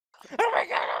Oh my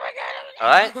god! Oh my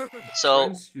god! Alright, so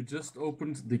Friends, you just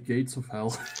opened the gates of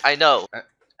hell. I know. Uh,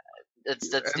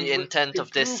 That's and the we intent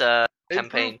of this improve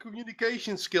campaign.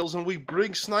 communication skills, and we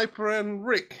bring Sniper and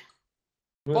Rick.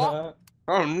 What?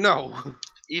 Oh no!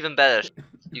 Even better.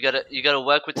 You gotta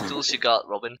work with the tools you got,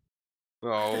 Robin.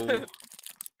 Oh.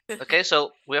 Okay,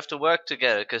 so we have to work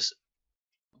together, because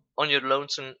on your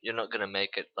lonesome, you're not gonna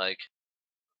make it, like,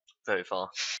 very far.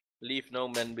 Leave no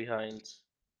man behind.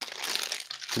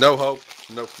 No hope,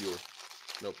 no cure,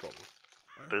 no problem.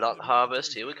 Blood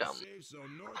harvest, here we come.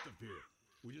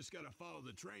 We just gotta follow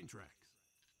the train tracks.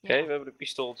 Oké, we hebben een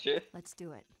pistooltje. Let's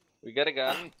do it. We got a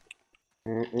gun.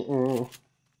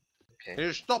 Okay.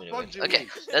 Here, stop punching Okay, me.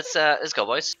 let's go,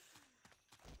 boys.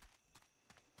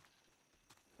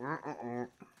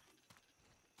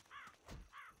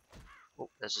 Oh,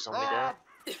 there's a zombie there.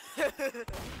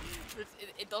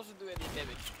 It doesn't do any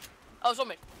damage. Oh,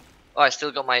 zombie. Oh, I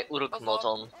still got my Uruk mod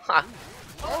on. Ha!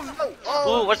 Oh no! Ooh,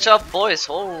 Oh! watch out, boys!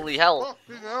 Holy hell!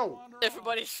 Fucking hell!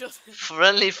 Everybody shot.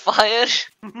 Friendly fire!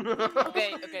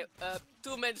 Okay, okay.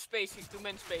 2-man spacing,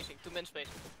 2-man spacing, 2-man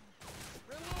spacing.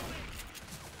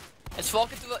 Let's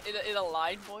walk into in a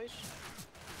line, boys.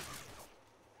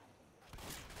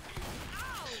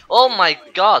 Oh my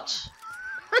god!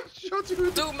 I shot you in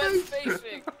the 2-man face.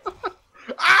 spacing.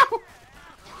 Ow!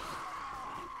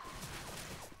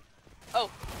 Oh.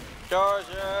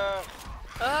 Charger!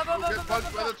 Get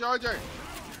punched by the charger.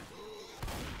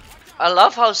 I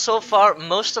love how so far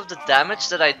most of the damage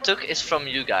that I took is from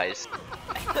you guys.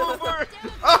 Over!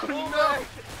 Oh no!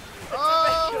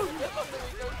 Oh!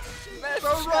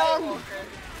 So wrong!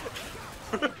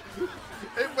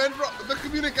 It went wrong. The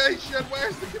communication.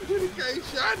 Where's the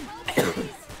communication?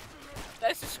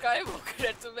 There's a Skywalker.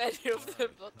 There's too many of them.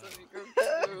 What are we going to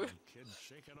do?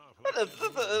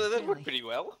 That worked pretty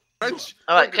well. French.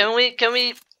 Alright, can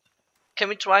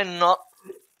we try not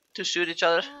to shoot each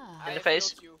other Ah, I in the have face?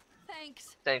 healed you.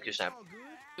 thanks. Thank you, Snap.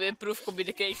 To improve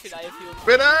communication, I have healed you.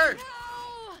 Winner!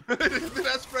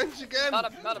 That's French again. Got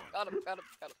him, got him, got him, got him,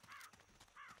 got him.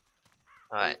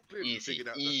 Alright, Clearly easy, figured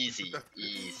out easy, that-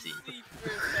 easy.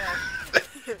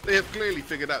 They have clearly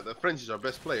figured out that French is our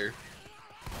best player.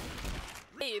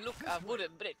 Hey, look, a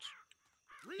wooden bridge.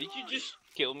 Did you just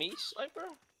kill me, Sniper?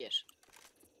 Yes.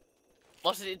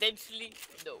 Was it intentionally?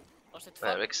 No. Was it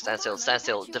Right, fun? Rick, stand still, stand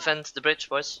still. Defend the bridge,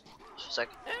 boys. Just a sec.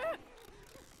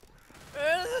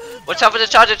 Watch out for the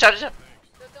charger, charger!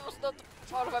 That was not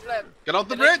part of my plan. Get off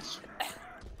the bridge!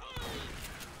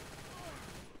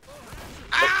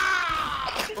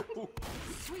 Ah!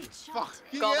 Sweet shot.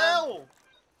 Fucking Got him. hell!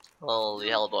 Holy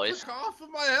hell, boys. Took half of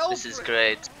my health. This is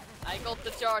great. I got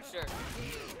the charger.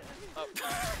 Oh.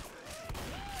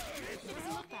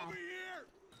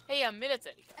 Hey, I'm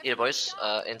military. Here, boys.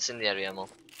 Incendiary ammo.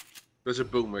 There's a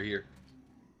boomer here.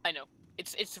 I know.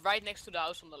 It's right next to the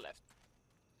house on the left.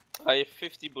 I have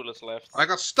 50 bullets left. I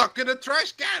got stuck in a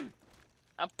trash can!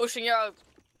 I'm pushing you out.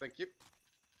 Thank you.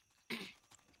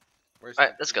 Where's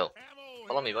Alright, the- let's go.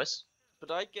 Follow me, boys.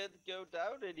 But I can't go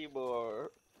down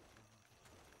anymore.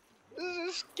 This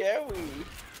is scary.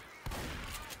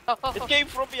 It came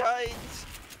from behind.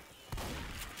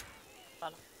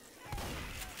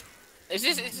 This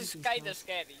is kinda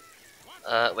scary.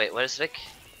 Wait, where's Rick?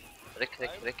 Rick. I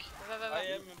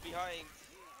am behind.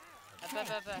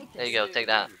 There you go, take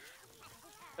that.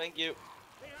 Thank you.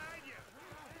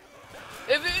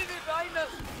 Behind us!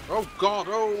 Oh god,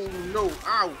 oh no,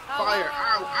 ow, fire,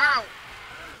 ow, ow!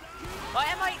 Why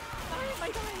am I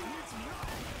dying?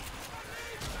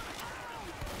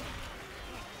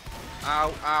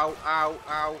 Ow, ow, ow,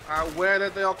 ow, ow, where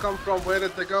did they all come from? Where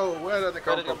did they go? Where did they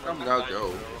come from? Come now,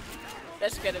 Joe.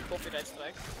 Let's get a copyright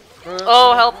strike.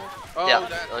 Oh, help! Oh, Yeah,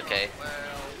 that- okay.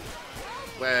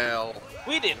 Well,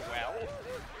 We did well.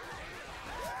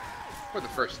 for the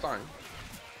first time.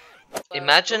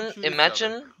 Imagine, don't shoot each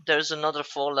imagine there's another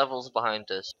 4 levels behind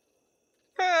this.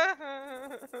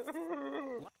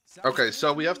 Okay,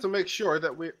 so we have to make sure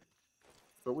that we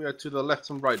are to the left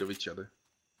and right of each other.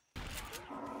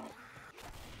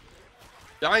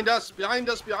 Behind us, behind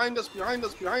us, behind us, behind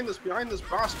us, behind us, behind us,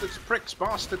 bastards, pricks,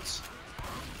 bastards.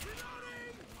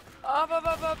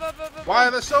 Why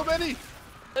are there so many?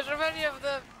 There's so many of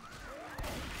them.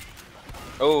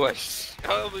 Oh, I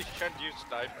almost shot you,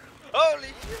 Sniper. Holy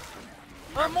shit!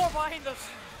 There are more behind us.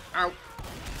 Ow,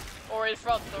 Or in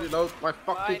front. Or reload my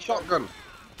fucking Behind. shotgun.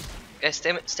 Guys,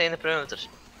 stay in the perimeter.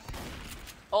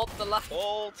 Hold the line.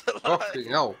 Hold the line. Fucking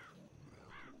hell.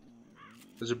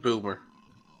 There's a boomer.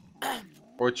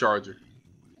 Or a charger.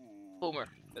 Boomer.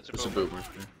 That's It's a boomer. boomer.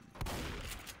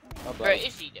 yeah. Where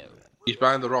is he though? He's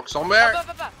behind the rock somewhere. Ba,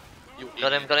 ba, ba. You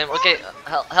Got him. Okay,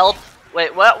 help!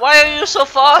 Wait, why are you so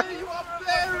far? You up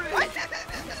there, Rick?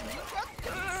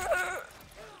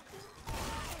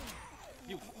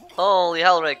 Holy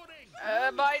hell, Rick.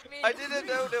 Bite me! I didn't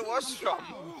know there was some.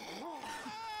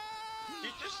 You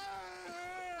just.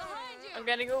 I'm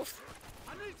getting oofed.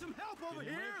 I need some help over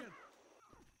here.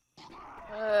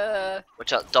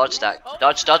 Watch out, dodge that.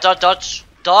 Dodge, dodge, dodge, dodge.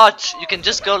 Dodge! You can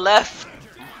just go left.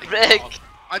 Rick!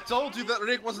 I told you that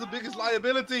Rick was the biggest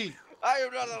liability. I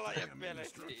am not a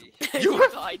liability. You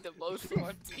died the most from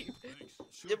our team.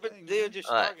 Yeah, but they're just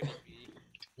Alright. targeting me.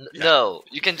 No,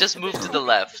 you can just move to the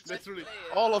left. Literally,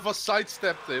 all of us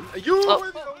sidestepped him. And you Oh.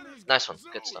 were the only. Nice one,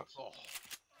 good stuff. Oh,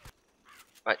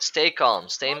 Right, stay calm,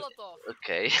 stay. Molotov.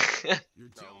 Okay. You're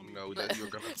telling me no, that you're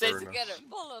gonna Stay burn together. us.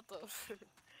 Molotov.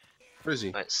 Where is he?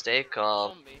 Right, stay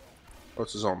calm. Zombie. Oh,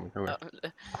 it's a zombie. Come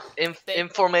here.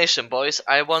 Information, boys.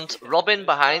 I want Robin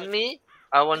behind me.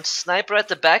 I want Sniper at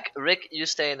the back. Rick, you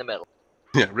stay in the middle.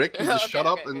 Yeah, Rick, you just Okay, shut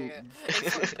up okay, and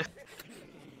okay.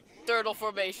 Turtle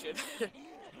formation.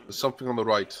 there's something on the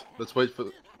right. Let's wait for.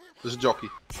 There's a jockey.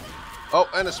 Oh,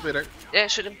 and a spitter. Yeah,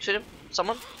 shoot him, shoot him.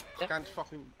 Someone. Yeah. Can't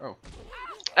fucking. Oh.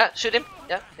 Shoot him.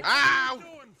 Yeah. Ow!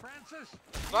 doing, Francis?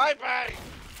 Bye bye!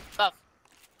 Fuck.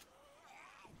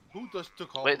 Who just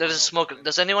took off? Wait, there's a smoker.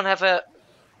 Does anyone have a?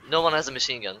 No one has a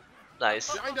machine gun.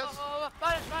 Nice. Behind us.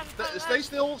 Stay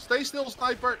Stay still,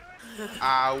 sniper.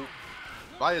 Ow.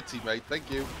 Bye, teammate. Thank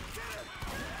you.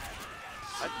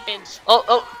 Pinch.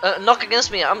 Oh, knock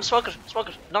against me. I'm smoker.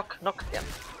 Smoker. Knock. Yeah.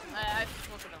 I've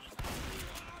spoken of.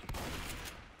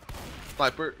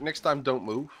 Sniper, next time don't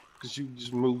move. Because you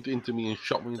just moved into me and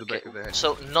shot me in the back of the head.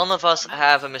 So none of us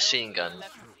have a machine gun.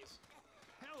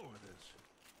 Hell with this.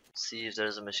 See if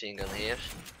there's a machine gun here.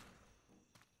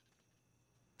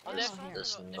 Oh,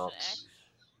 There's not.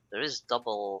 There is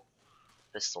double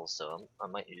pistols though. I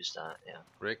might use that. Yeah.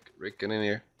 Rick, get in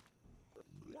here.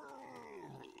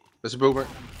 There's a boomer.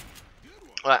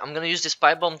 Alright, I'm gonna use this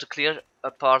pipe bomb to clear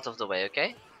a part of the way.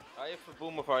 Okay. I have a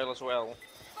boomer file as well.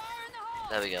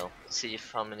 There we go. Let's see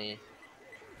if how many.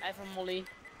 I have a molly.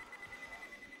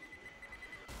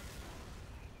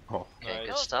 Oh. Okay, Nice.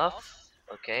 good stuff.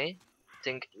 Okay.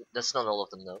 Think that's not all of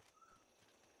them though.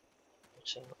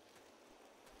 Watch out.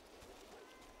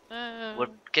 We're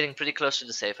getting pretty close to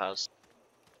the safe house.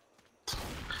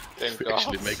 Thank If we God.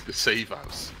 actually make the save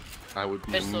house, I would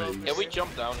be Pistol. amazed. Yeah, we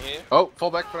jump down here. Oh, fall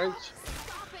back, friends.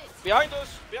 Behind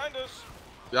us! Behind us!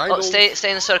 Behind Oh, all- stay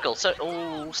in a circle.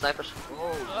 Oh, sniper.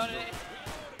 Oh.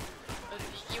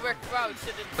 You were crouched.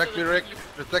 Protect me, Rick.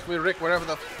 Protect me, Rick. Wherever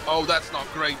the. Oh, that's not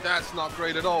great. That's not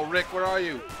great at all. Rick, where are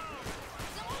you?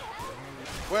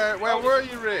 Where were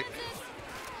you, Rick?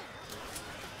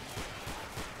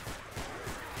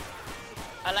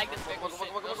 I like this big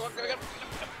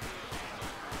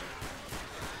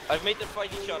I've made them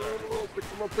fight each other. Pick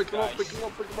him up, pick him up, pick him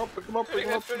up, pick him up, pick him up, pick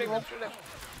him up, pick him up.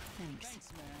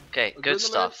 Okay, good Adrenaline.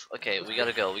 stuff. Okay, we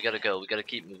gotta go. We gotta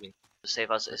keep moving. The safe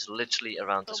house is literally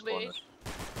around this corner.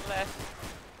 Left.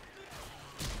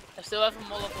 I still have a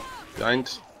molotov.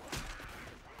 Behind.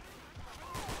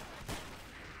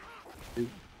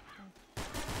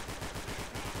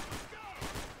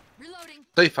 Reloading.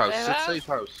 Safe house. Safe It's house? safe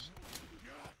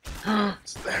house.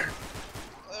 It's there.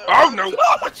 Oh no!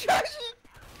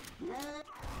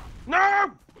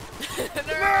 No! Leave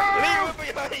him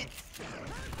behind!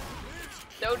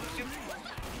 Don't you.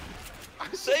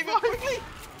 Save him quickly!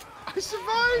 I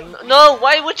survived! No,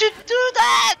 why would you do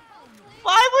that?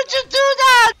 Why would you do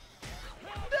that?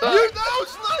 You know,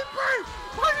 sniper!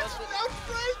 Why did you know,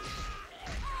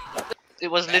 Frank? It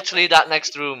was literally that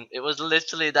next room. It was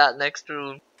literally that next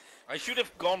room. I should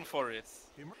have gone for it.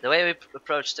 The way we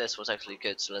approached this was actually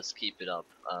good, so let's keep it up.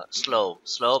 Slow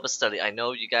but steady. I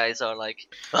know you guys are like,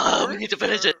 oh, we need to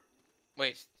finish it.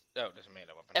 Wait, no, there's a melee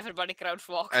weapon. Everybody crouch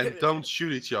walk. And don't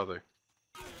shoot each other.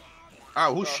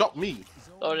 Ow, who shot me?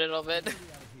 Oh, a little bit.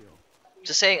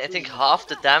 Just saying, I think half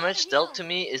the damage dealt to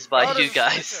me is by Oh, you there's a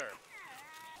guys. spitter.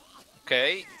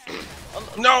 Okay.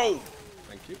 No!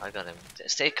 Thank you. I got him.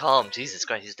 Stay calm. Jesus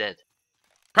Christ, he's dead.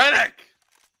 Panic!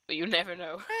 But you never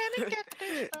know.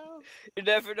 You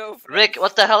never know. Rick,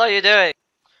 what the hell are you doing?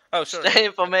 Oh, sorry. Stay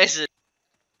in formation.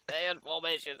 Stay in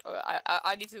formation.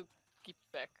 I need to keep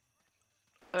back.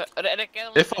 And I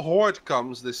can't If a horde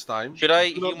comes this time, Should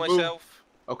I do not heal move. myself?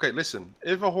 Okay, listen.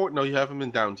 If a horde, no, you haven't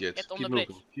been downed yet. Get on Keep the moving.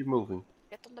 bridge. Keep moving.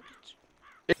 get on the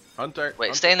bridge. Hunter. Wait,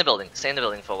 Hunter. stay in the building. Stay in the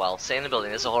building for a while. Stay in the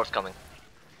building. There's a horde coming.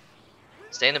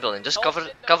 Stay in the building. Just Oh, cover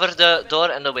shit, no. cover the door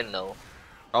and the window.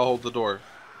 I'll hold the door.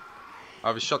 I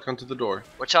have a shotgun to the door.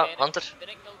 Watch out, Okay, Hunter.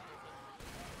 Rick, don't-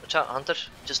 Watch out, Hunter.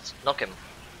 Just knock him.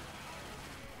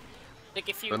 Rick,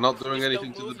 if you They're not doing just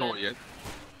anything don't to the move door and- yet.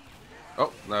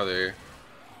 Oh, now they're here.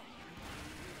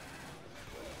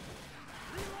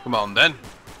 Come on then.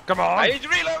 Come on. I need to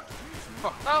reload!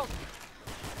 No!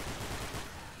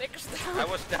 Take us down! I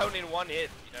was down in one hit,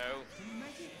 you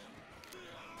know.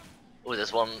 Oh,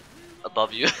 there's one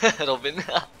above you, Robin.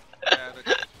 Yeah, they're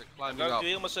I'm climbing going up. to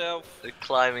heal myself. They're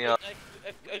climbing up.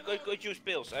 I could use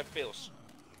pills. I have pills.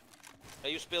 I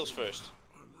use pills first.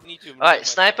 Need to. Alright,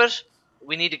 sniper,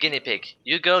 we need a guinea pig.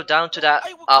 You go down to that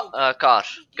car.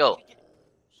 Go.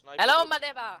 Sniper, Hello, go.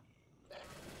 Madeba!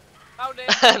 Found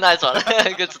it! Nice one.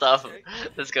 Good stuff.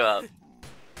 Let's go out.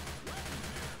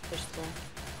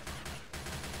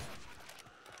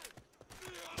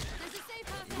 There's a safe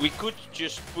house. We could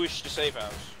just push the safe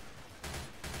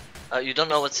house. You don't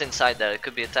know what's inside there. It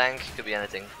could be a tank, it could be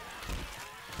anything.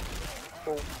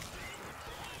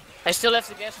 I still have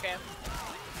the gas can.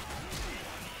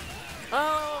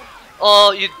 Oh!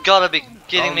 Oh, you gotta be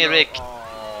kidding me, no. Rick.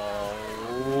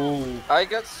 Oh. I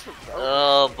got.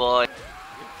 Oh boy.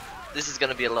 This is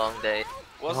gonna be a long day.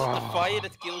 Was it the fire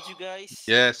that killed you guys?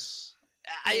 Yes.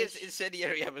 I was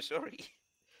incendiary. I'm sorry.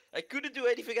 I couldn't do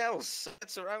anything else.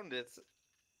 It's around it.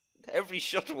 Every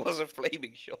shot was a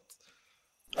flaming shot.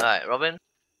 Alright, Robin.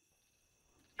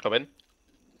 Come in.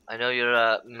 I know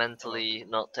you're mentally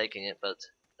not taking it, but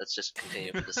let's just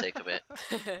continue for the sake of it.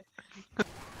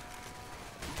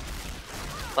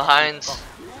 Behind.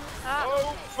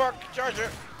 Oh fuck! Charger!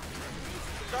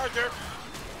 Charger!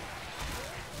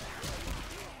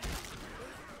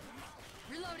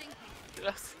 Reloading.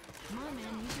 Yes. Come on, man.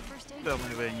 Use your first aid. Tell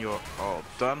me when you're all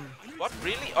done. What?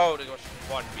 Really? Oh, there was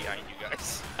one behind you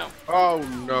guys. Oh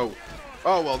no.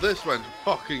 Oh well, this went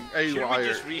fucking we A-wire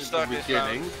just in restart the this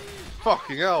beginning. round?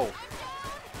 Fucking hell.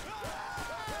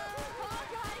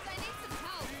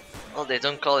 Well, they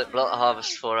don't call it blood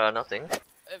harvest for nothing.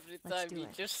 Every Let's time do we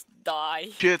it. just die.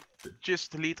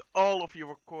 Just delete all of your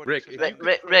recordings.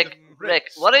 Rick, Rick,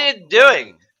 what are you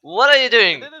doing? What are you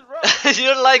doing? I did it right.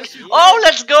 You're like, oh,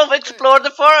 let's go explore the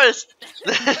forest.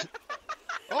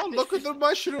 Oh, look at the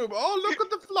mushroom. Oh, look at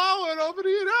the flower over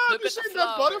here. Oh, have Look you at the seen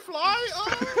that flower. butterfly?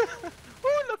 Oh.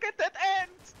 Oh, look at that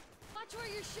ant! Watch where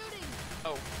you're shooting.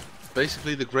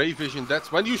 Basically, the grey vision.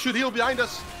 That's when you should heal behind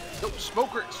us. No,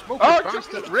 smoker, Oh,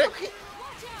 bastard, Rick.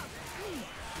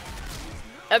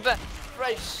 Ebbe!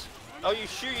 Race. Oh, you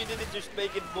sure you didn't just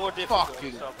make it more difficult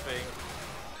Fucking- or something?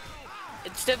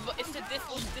 It's the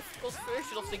most difficult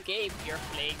version of the game you're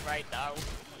playing right now.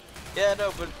 Yeah,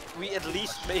 no, but we at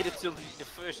least made it till the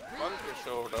first bunker,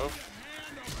 sort of.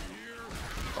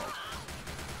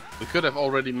 We could have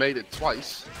already made it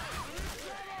twice.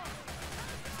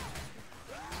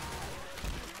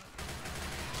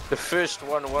 The first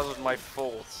one wasn't my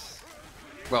fault.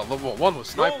 Well, the one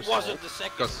was No, sniper's it wasn't fault, the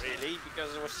second, 'cause really,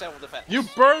 because it was self-defense. You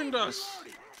burned us.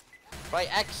 By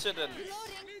accident.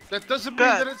 That doesn't mean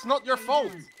that it's not your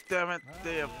fault. Damn it,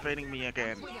 they are painting me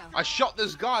again. I shot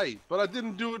this guy, but I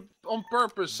didn't do it on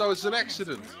purpose, so it's an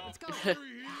accident. Let's go.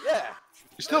 Yeah.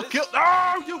 You still killed.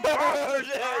 Oh, you bastard!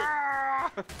 Yeah.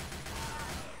 Ah!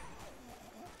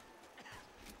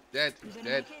 Dead,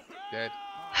 dead, dead.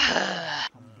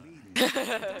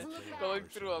 Going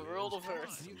through a world of hurt.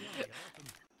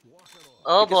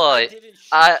 Oh boy.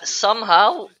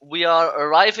 Somehow we are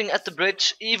arriving at the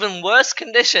bridge even worse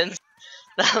conditions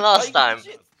than last time.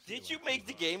 Did you make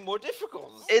the game more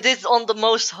difficult? It is on the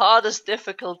most hardest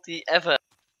difficulty ever.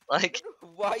 Like,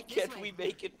 Why can't we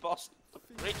make it past the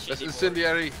bridge That's anymore?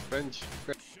 incendiary. French.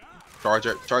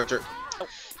 Charger, charger.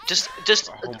 just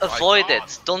Oh my avoid God.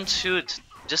 it. Don't shoot.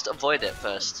 Just avoid it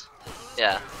first.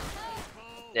 Yeah.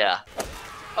 Yeah.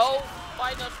 Oh,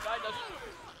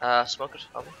 minus. Smoker.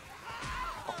 Robin.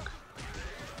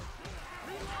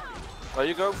 Are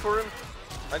you going for him?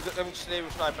 I'm staying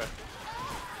with sniper.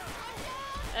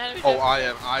 And we Oh,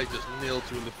 don't- I just nailed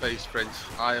you in the face, French.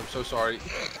 I am so sorry.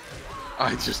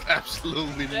 I just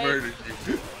absolutely murdered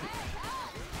you.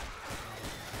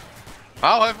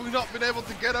 How have we not been able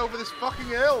to get over this fucking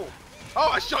hill? Oh,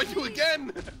 I shot you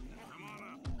again!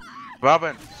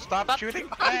 Robin, stop shooting!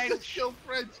 I just killed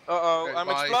French. Uh-oh, Okay, I'm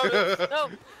bye. exploded.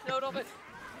 No, Robin.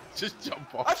 Just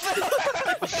jump off.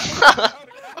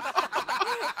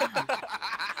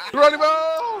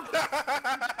 Geronimo!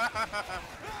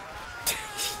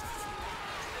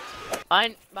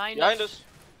 Minus. Behind us.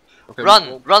 Okay,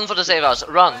 Run for the safe house.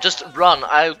 Run, just run.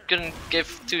 I couldn't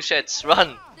give two shits.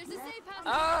 Run. There's a safe house.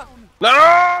 Ah!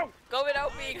 No! Go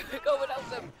without me. Go without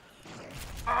them.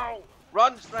 Ow!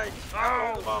 Run straight!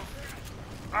 Ow!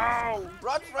 Ow!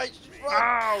 Run straight! Run!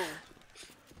 Ow!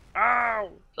 Ow!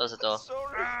 Close the door.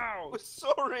 Sorry! Ow!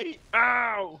 Sorry!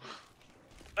 Ow!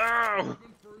 Ow!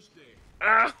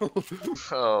 Ow!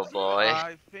 Oh boy.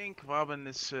 I think Robin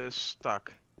is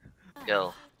stuck.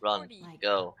 Go, run,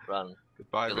 go, run.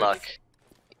 Goodbye, Good bitch. luck.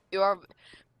 You are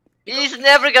He's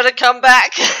never gonna come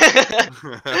back! because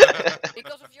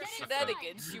of your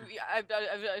shenanigans.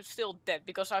 I'm still dead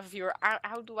because of your.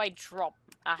 How do I drop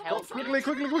a health? Quickly,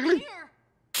 quickly, quickly!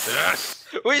 Yes!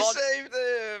 We Mod- saved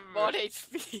him! 1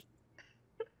 HP.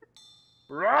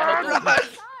 Run!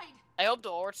 I hope the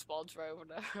horde spawns right over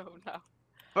there. Oh no.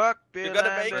 Fuck You're the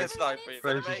gonna make it, landed. Sniper. You're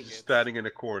gonna French make is just it. standing in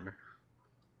a corner.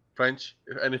 French,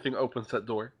 if anything opens that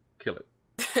door, kill it.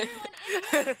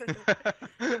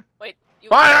 Wait. You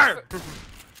Fire!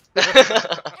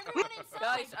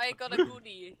 Guys, I got a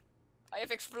goodie. I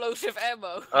have explosive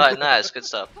ammo. Alright, nice, good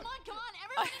stuff. Come on,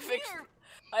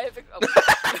 I everyone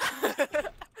have here.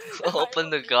 Open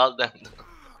the goddamn door.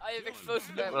 I have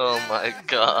explosive ammo. Oh my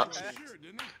god.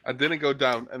 I didn't go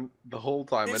down and the whole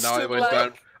time, and It's now I too went black.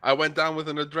 down. I went down with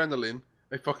an adrenaline,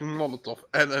 a fucking Molotov,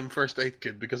 and a first aid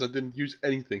kit because I didn't use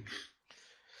anything.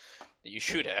 You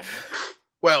should have.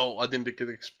 Well, I didn't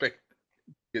expect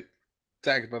to get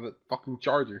tagged by the fucking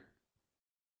charger.